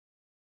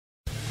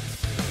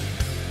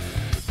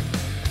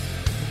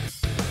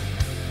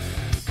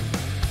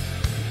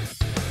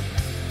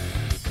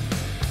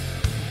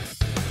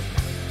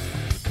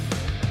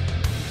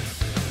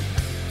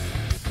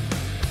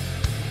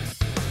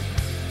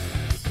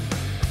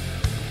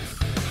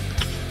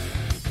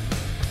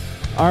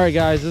All right,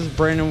 guys, this is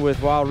Brandon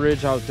with Wild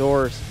Ridge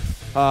Outdoors.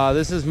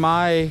 This is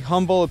my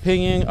humble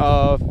opinion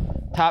of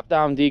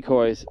top-down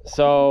decoys.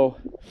 So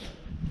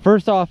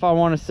first off, I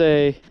want to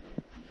say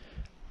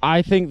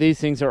I think these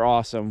things are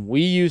awesome.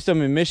 We used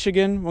them in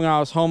Michigan when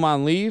I was home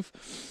on leave,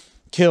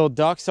 killed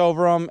ducks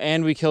over them,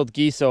 and we killed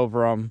geese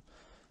over them.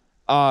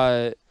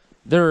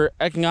 They're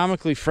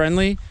economically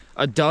friendly.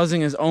 A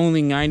dozen is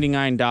only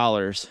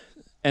 $99.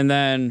 And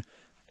then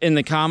in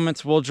the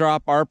comments, we'll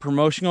drop our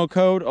promotional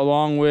code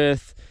along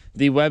with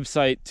the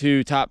website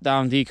to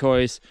Top-Down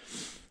Decoys.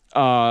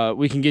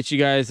 We can get you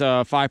guys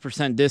a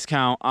 5%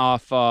 discount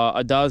off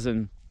a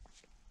dozen.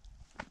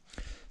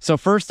 So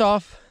first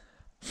off,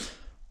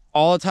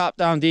 all the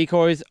Top-Down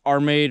decoys are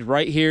made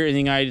right here in the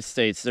United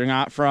States. They're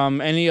not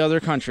from any other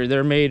country.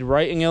 They're made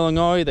right in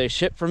Illinois. They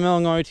ship from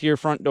Illinois to your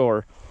front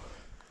door.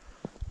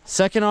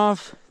 Second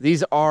off,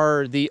 these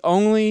are the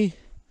only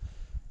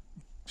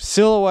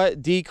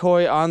silhouette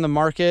decoy on the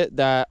market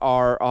that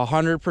are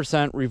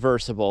 100%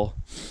 reversible.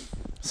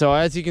 So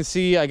as you can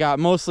see, I got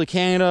mostly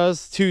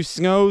Canadas, 2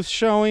 snows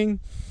showing.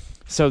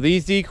 So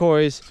these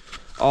decoys,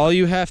 all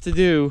you have to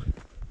do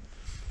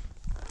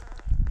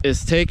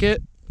is take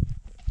it,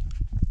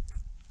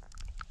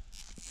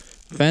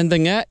 bend the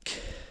neck.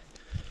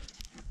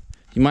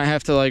 You might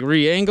have to like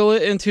re-angle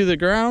it into the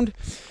ground,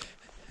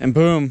 and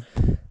boom.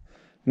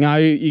 Now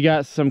you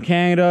got some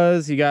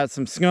Canadas, you got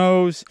some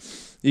snows,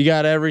 you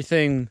got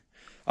everything.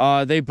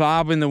 They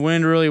bob in the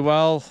wind really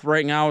well.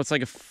 Right now it's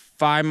like a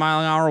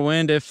 5-mile-an-hour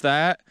wind, if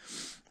that.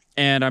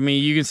 And I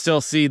mean, you can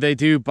still see they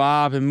do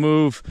bob and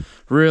move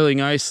really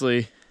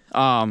nicely.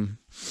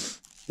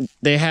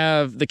 They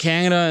have the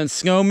Canada and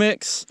snow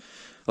mix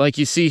like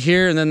you see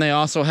here, and then they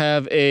also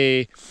have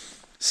a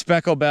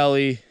speckle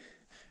belly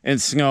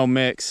and snow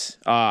mix.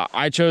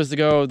 I chose to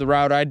go the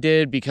route I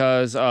did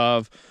because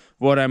of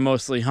what I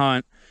mostly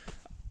hunt.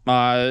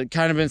 Kind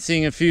of been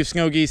seeing a few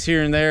snow geese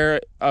here and there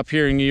up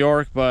here in New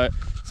York, but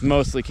it's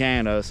mostly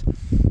Canadas.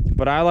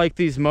 But I like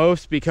these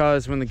most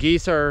because when the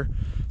geese are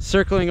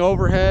circling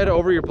overhead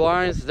over your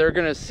blinds, they're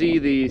gonna see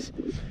these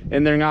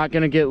and they're not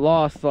gonna get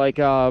lost like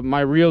my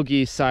real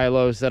geese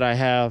silos that I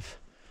have.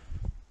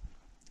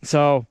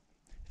 So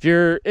if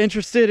you're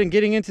interested in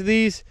getting into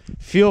these,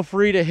 feel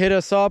free to hit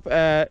us up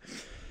at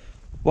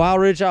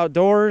Wild Ridge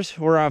Outdoors.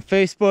 We're on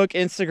Facebook,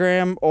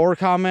 Instagram, or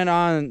comment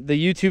on the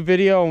YouTube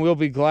video, and we'll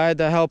be glad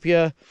to help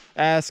you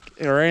ask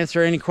or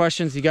answer any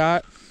questions you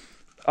got.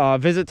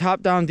 Visit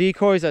Top-Down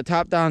Decoys at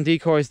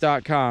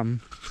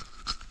topdowndecoys.com.